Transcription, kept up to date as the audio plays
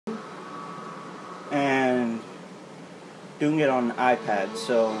doing it on an iPad,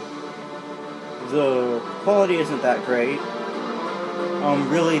 so the quality isn't that great.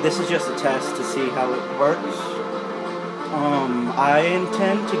 Really, this is just a test to see how it works. I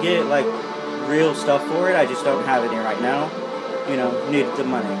intend to get, like, real stuff for it. I just don't have any right now. You know, need the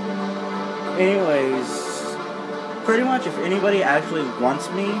money. Anyways, pretty much if anybody actually wants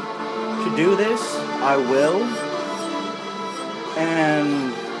me to do this, I will.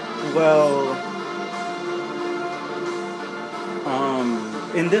 And, well,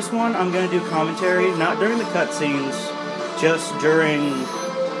 in this one, I'm going to do commentary, not during the cutscenes, just during,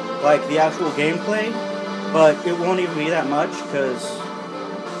 like, the actual gameplay, but it won't even be that much, because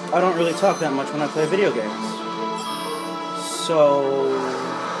I don't really talk that much when I play video games. So,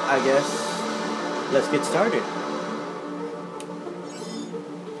 I guess, let's get started.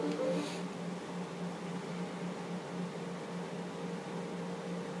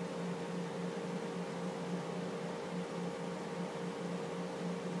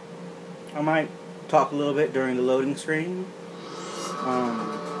 I might talk a little bit during the loading screen.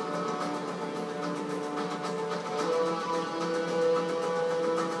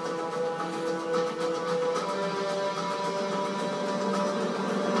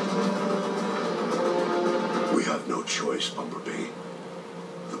 We have no choice, Bumblebee.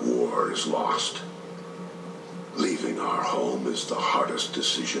 The war is lost. Leaving our home is the hardest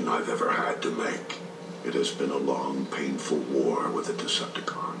decision I've ever had to make. It has been a long, painful war with the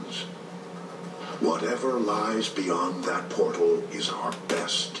Decepticons. Whatever lies beyond that portal is our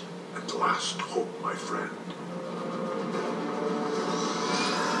best and last hope, my friend.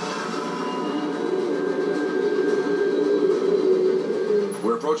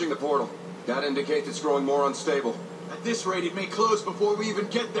 We're approaching the portal. That indicates it's growing more unstable. At this rate, it may close before we even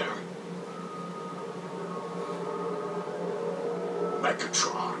get there.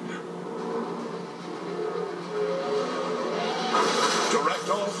 Megatron. Direct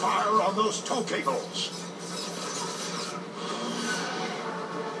all fire on those tow cables.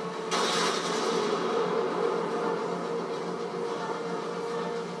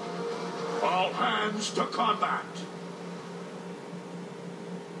 All hands to combat.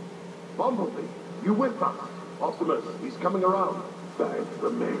 Bumblebee, you with us? Optimus, he's coming around. Thank the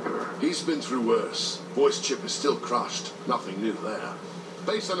Maker. He's been through worse. Voice chip is still crushed. Nothing new there.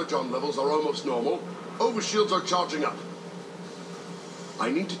 Base energon levels are almost normal. Overshields are charging up. I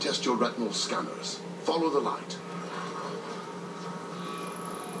need to test your retinal scanners. Follow the light.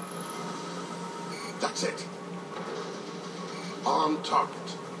 That's it. On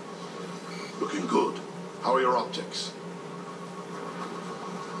target. Looking good. How are your optics?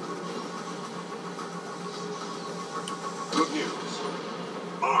 Good news.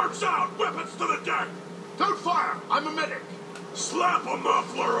 Arms out! Weapons to the deck! Don't fire! I'm a medic! Slap a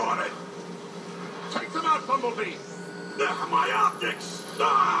muffler on it! Take them out, Bumblebee! My optics!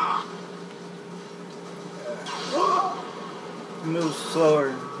 Ah! Moves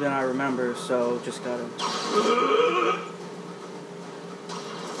slower than I remember, so just gotta...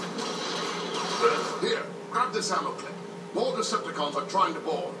 Here, grab this ammo clip. More Decepticons are trying to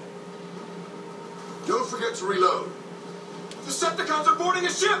board. Don't forget to reload. Decepticons are boarding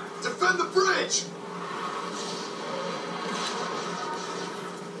a ship! Defend the bridge!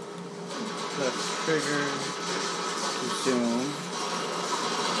 Press trigger to zoom,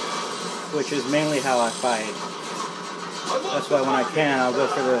 which is mainly how I fight. That's why when I can, I'll go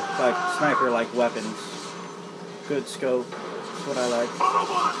for the sniper-like weapons. Good scope. That's what I like.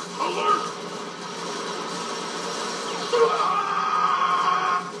 Autobot, alert!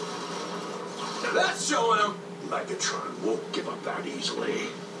 That's showing them! Megatron won't give up that easily.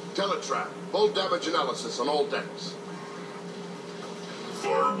 Teletrap, full damage analysis on all decks.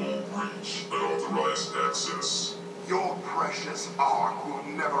 Firewall breach, unauthorized access. Your precious ark will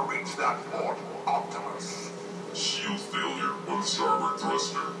never reach that port, Optimus. Shield failure on the starboard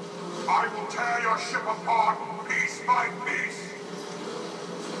thruster. I will tear your ship apart, piece by piece.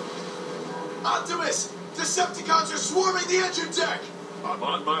 Optimus! Decepticons are swarming the engine deck! I'm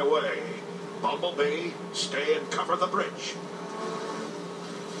on my way. Bumblebee, stay and cover the bridge.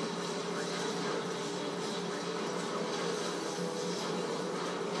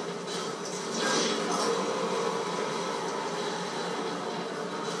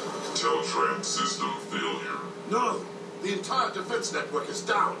 Teltram system failure. No, the entire defense network is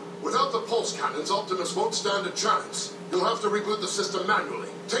down. Without the pulse cannons, Optimus won't stand a chance. You'll have to reboot the system manually.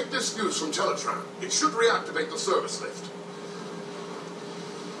 Take this fuse from Teletran. It should reactivate the service lift.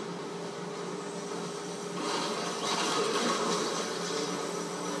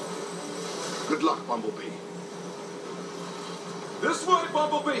 Good luck, Bumblebee. This way,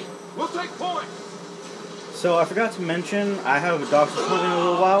 Bumblebee! We'll take point! So I forgot to mention, I have a doctor's appointment in a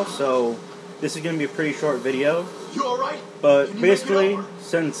little while, so this is going to be a pretty short video. You alright? But basically,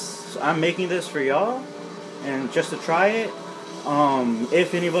 since I'm making this for y'all, and just to try it,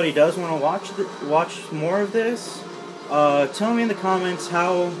 if anybody does want to watch more of this, tell me in the comments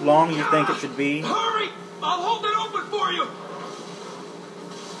how long you think it should be. Hurry! I'll hold it open for you!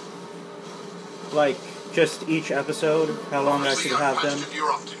 Like, just each episode, how long I should have them.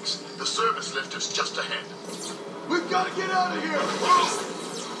 Your optics. The service lift is just ahead. We've got to get out of here!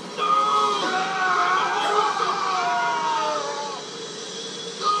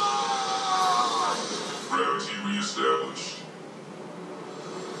 Gravity reestablished.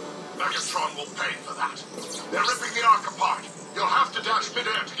 Megatron will pay for that. They're ripping the Ark apart. You'll have to dash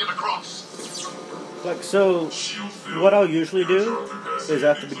midair to get across. Like, so, what I'll usually do is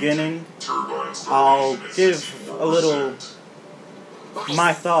at the beginning, I'll give a little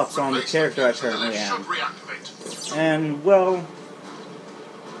my thoughts on the character I currently am. And, well,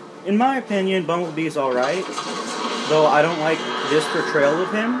 in my opinion, Bumblebee's alright, though I don't like this portrayal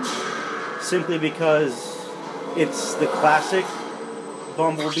of him, simply because it's the classic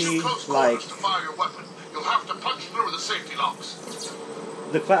Bumblebee, like, You'll have to punch through the safety locks.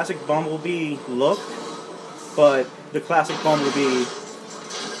 the classic Bumblebee look, but the classic Bumblebee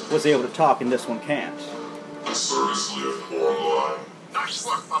was able to talk and this one can't. Service lift online. Nice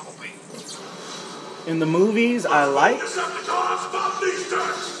work, Bumblebee. In the movies, I like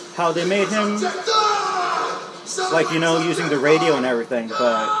how they made him, like, you know, using the radio and everything,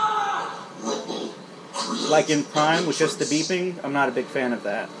 but like in Prime with just the beeping, I'm not a big fan of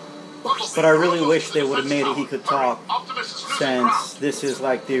that. But I really wish they would have made it he could talk, since this is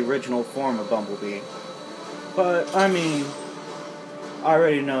like the original form of Bumblebee. But, I mean, I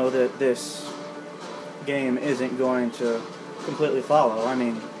already know that this game isn't going to completely follow. I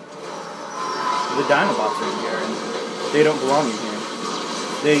mean, the Dinobots are in here, and they don't belong in here.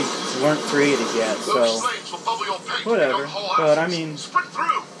 They weren't created yet, so whatever. But, I mean,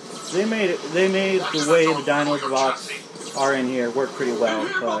 they made the way the Dinobots are in here work pretty well,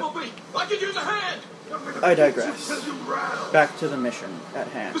 but I digress. Back to the mission at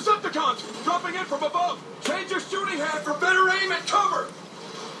hand. Decepticons dropping in from above! Change your shooting hand for better aim and cover!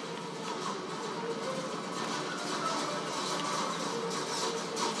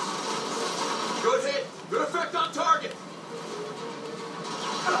 Good hit! Good effect on target!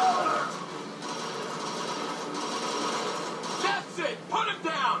 That's it! Put him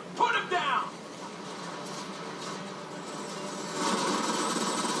down! Put him down!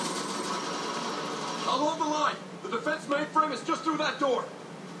 I'll hold the line. The defense mainframe is just through that door.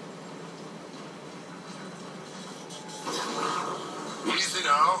 Easy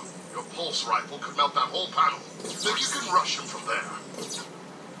now. Your pulse rifle could melt that whole panel. Think you can rush him from there.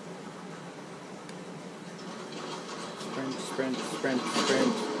 Sprint, sprint, sprint,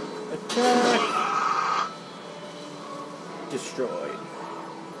 sprint. Attack! Destroyed.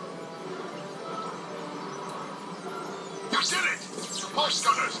 You did it! Pulse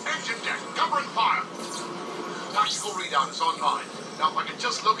gunners, engine deck, cover and fire. Tactical readout is online. Now if I can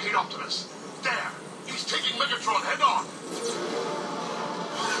just locate Optimus. There! He's taking Megatron head on!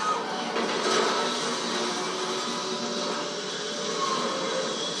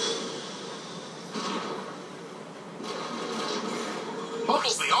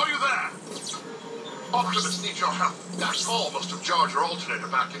 Bumblebee, are you there? Optimus needs your help. That fall must have jarred your alternator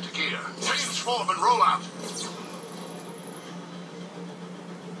back into gear. Change form and roll out.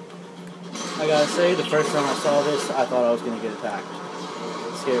 I gotta say, the first time I saw this, I thought I was gonna get attacked.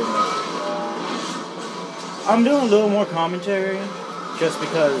 It scared me. I'm doing a little more commentary, just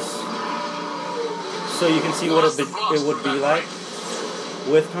because, so you can see what it would be like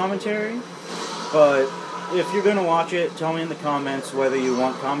with commentary. But if you're gonna watch it, tell me in the comments whether you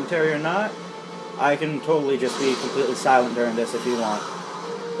want commentary or not. I can totally just be completely silent during this if you want.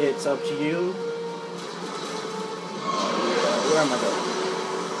 It's up to you. Where am I going?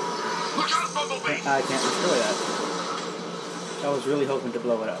 I can't destroy that. I was really hoping to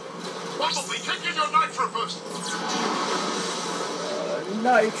blow it up. Bumblebee, take in your nitro boost.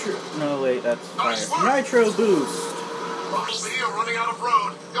 Nitro. No, wait, that's fire. Nice work. Nitro boost. Bumblebee, you're running out of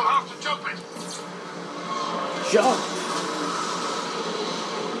road. You'll have to jump it. Jump.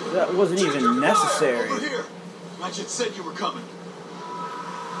 That wasn't even necessary. Over here. Ratchet said you were coming.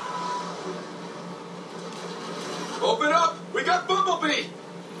 Open up! We got Bumblebee!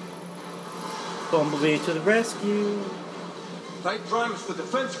 Bumblebee to the rescue. Thank Primus, the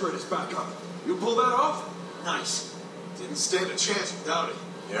defense grid is back up. You pull that off? Nice. Didn't stand a chance without it.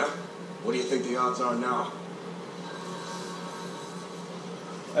 Yeah? What do you think the odds are now?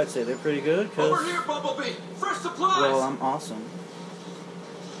 I'd say they're pretty good, Over because, here, Bumblebee! Fresh supplies! well, I'm awesome.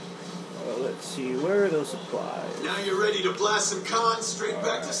 Let's see, where are those supplies? Now you're ready to blast some cons straight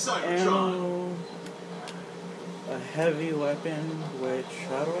back to Cybertron. Ammo, a heavy weapon, which,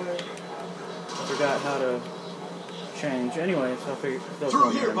 how do I forgot how to change. Anyways, I'll figure those Through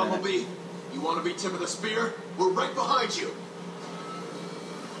out in here, a minute. Bumblebee! You want to be tip of the spear? We're right behind you!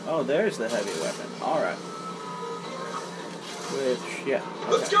 Oh, there's the heavy weapon. Alright. Which, yeah.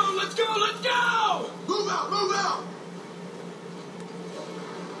 Okay. Let's go, let's go, let's go! Move out, move out!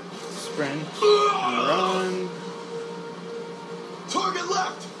 Sprint. And run. Target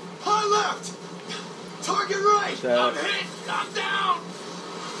left! High left! Target right! That- I'm hit! Knocked down!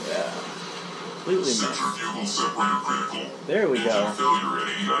 Yeah. Completely missed. Centrifugal separator critical. There we go. Engine failure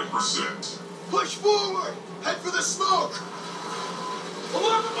at 89%. Push forward! Head for the smoke!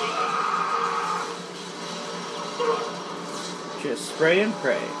 Just spray and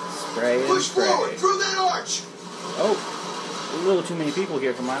pray. Spray and Push pray. forward through that arch! Oh, a little too many people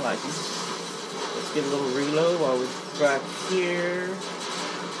here for my liking. Let's get a little reload while we're back here.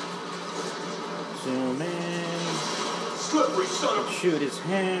 Zoom in. Slippery son of Shoot his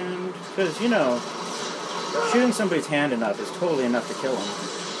hand. Because, you know, shooting somebody's hand enough is totally enough to kill him.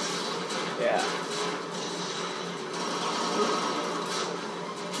 Yeah.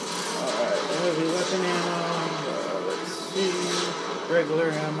 Alright, heavy weapon ammo. Let's see. Regular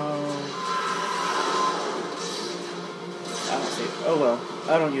ammo. I don't see it. Oh well.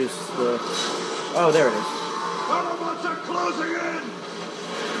 I don't use the... Oh, there it is. Autobots are closing in!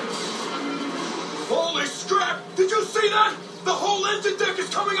 Holy scrap! Did you see that? The whole engine deck is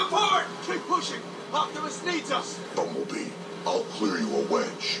coming apart! Keep pushing! Optimus needs us! Bumblebee, I'll clear you a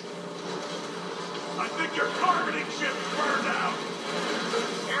wedge. I think your targeting ship burned out!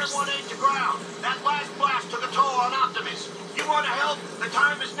 Here's 1-8 to ground. That last blast took a toll on Optimus. You want to help? The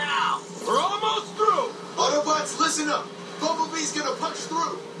time is now. We're almost through! Autobots, listen up! Bumblebee's gonna punch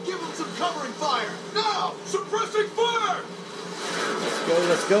through! Give him some covering fire! Now! Suppressing fire! Let's go,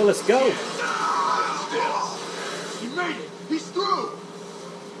 let's go, let's go! He made it! He's through!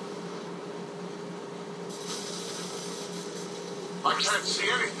 I can't see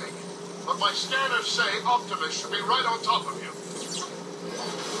anything, but my scanners say Optimus should be right on top of you.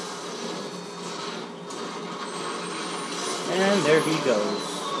 And there he goes.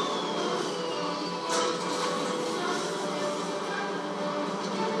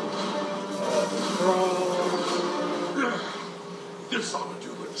 This ought to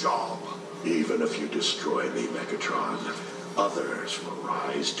do the job. Even if you destroy me, Megatron, others will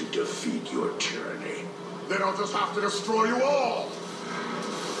rise to defeat your tyranny. Then I'll just have to destroy you all.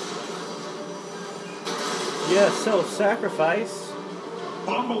 Yeah, self-sacrifice.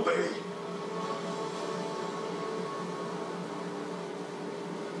 Bumblebee!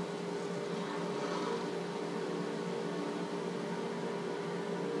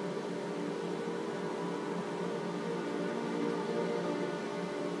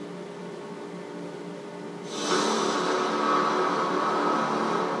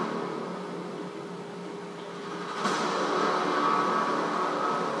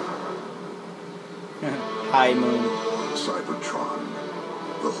 High moon. Cybertron,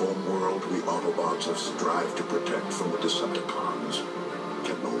 the home world we Autobots have strived to protect from the Decepticons,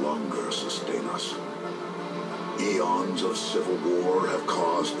 can no longer sustain us. Eons of civil war have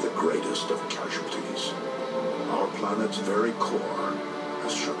caused the greatest of casualties. Our planet's very core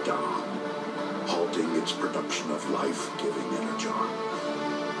has shut down, halting its production of life-giving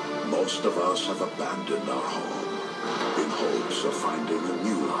energon. Most of us have abandoned our home in hopes of finding a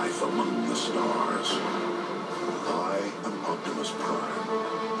new life among the stars. I am Optimus Prime,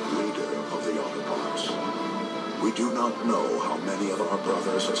 leader of the Autobots. We do not know how many of our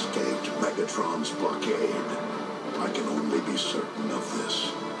brothers escaped Megatron's blockade. I can only be certain of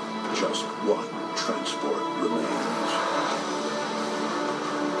this. Just one transport remains.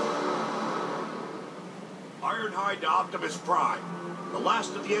 Ironhide to Optimus Prime. The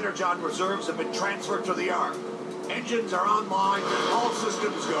last of the Energon reserves have been transferred to the Ark. Engines are online, all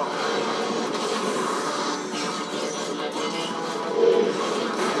systems go.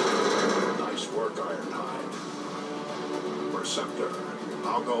 Nice work, Ironhide. Perceptor,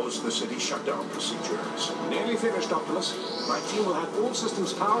 how goes the city shutdown procedures? Nearly finished, Optimus. My team will have all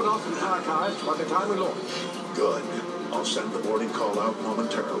systems powered off and archived by the time we launch. Good. I'll send the boarding call out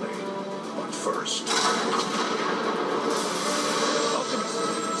momentarily. But first...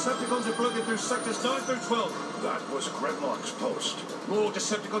 Decepticons are broken through sectors 9 through 12. That was Grimlock's post. More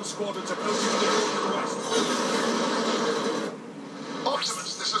Decepticon squadrons approaching to the west.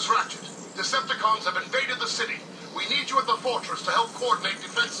 Optimus, this is Ratchet. Decepticons have invaded the city. We need you at the fortress to help coordinate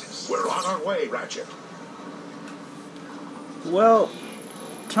defenses. We're on our way, Ratchet. Well,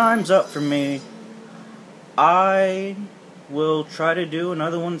 time's up for me. I will try to do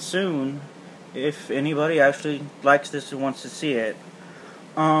another one soon, if anybody actually likes this and wants to see it.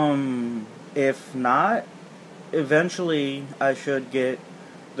 If not, eventually I should get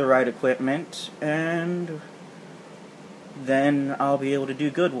the right equipment, and then I'll be able to do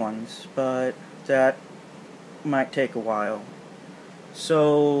good ones, but that might take a while.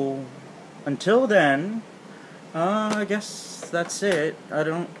 So, until then, I guess that's it.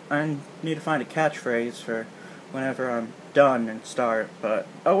 I need to find a catchphrase for whenever I'm done and start, but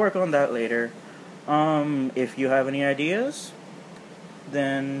I'll work on that later. If you have any ideas,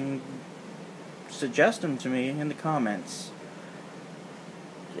 then suggest them to me in the comments.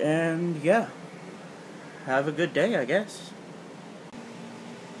 And yeah, have a good day, I guess.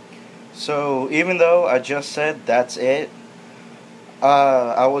 So, even though I just said that's it,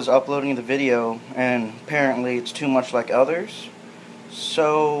 I was uploading the video, and apparently it's too much like others,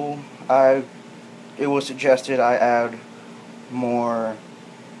 so it was suggested I add more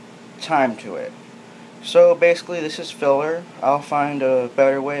time to it. So basically this is filler. I'll find a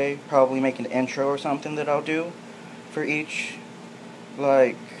better way, probably make an intro or something that I'll do for each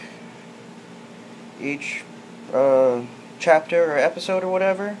chapter or episode or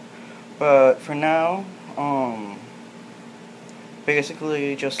whatever. But for now,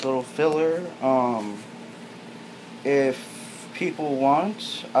 basically just a little filler. If people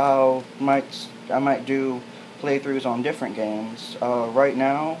want, I might do playthroughs on different games. Right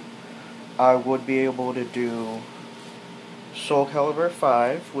now, I would be able to do Soul Calibur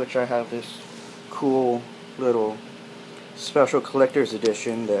 5, which I have this cool little special collector's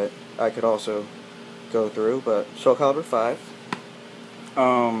edition that I could also go through, but Soul Calibur 5.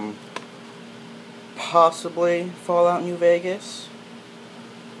 Possibly Fallout New Vegas.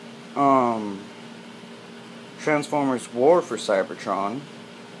 Transformers War for Cybertron.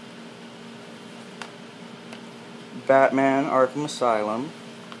 Batman Arkham Asylum.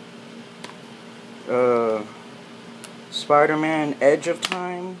 Spider-Man Edge of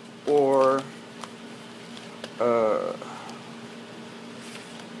Time, or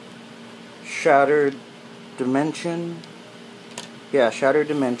Shattered Dimension. Yeah, Shattered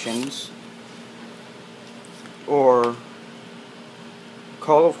Dimensions. Or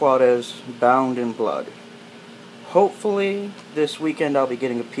Call of Juarez Bound in Blood. Hopefully this weekend I'll be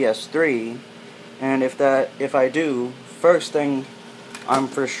getting a PS3, and if I do, first thing I'm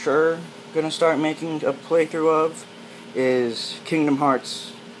for sure gonna start making a playthrough of is Kingdom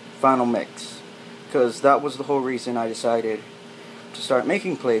Hearts Final Mix, because that was the whole reason I decided to start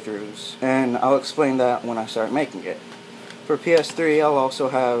making playthroughs, and I'll explain that when I start making it. For PS3, I'll also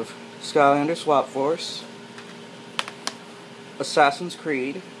have Skylander Swap Force, Assassin's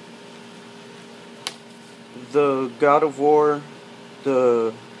Creed, the God of War,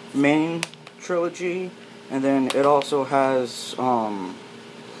 the main trilogy, and then it also has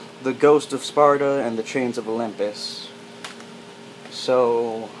the Ghost of Sparta and the Chains of Olympus.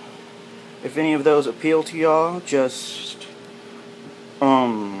 So, if any of those appeal to y'all, just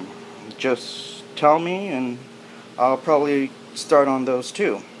tell me, and I'll probably start on those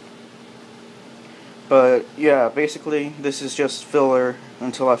too. But yeah, basically this is just filler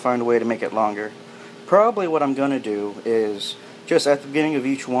until I find a way to make it longer. Probably what I'm gonna do is, just at the beginning of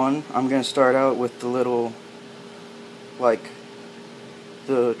each one, I'm gonna start out with the little,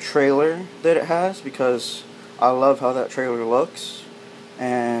 the trailer that it has, because I love how that trailer looks,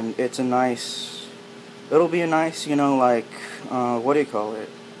 and it's a nice, it'll be a nice, what do you call it,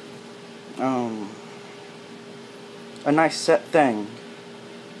 a nice set thing,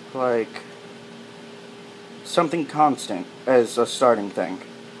 something constant as a starting thing,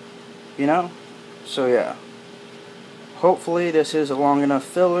 so yeah, hopefully this is a long enough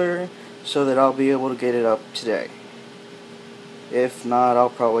filler so that I'll be able to get it up today. If not, I'll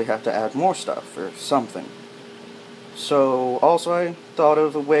probably have to add more stuff or something. So, also I thought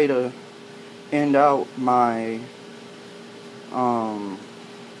of a way to end out my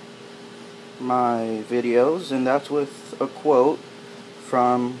my videos, and that's with a quote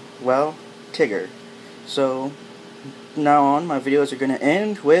from, well, Tigger. So, now on, my videos are going to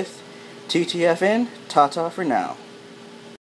end with TTFN, ta-ta for now.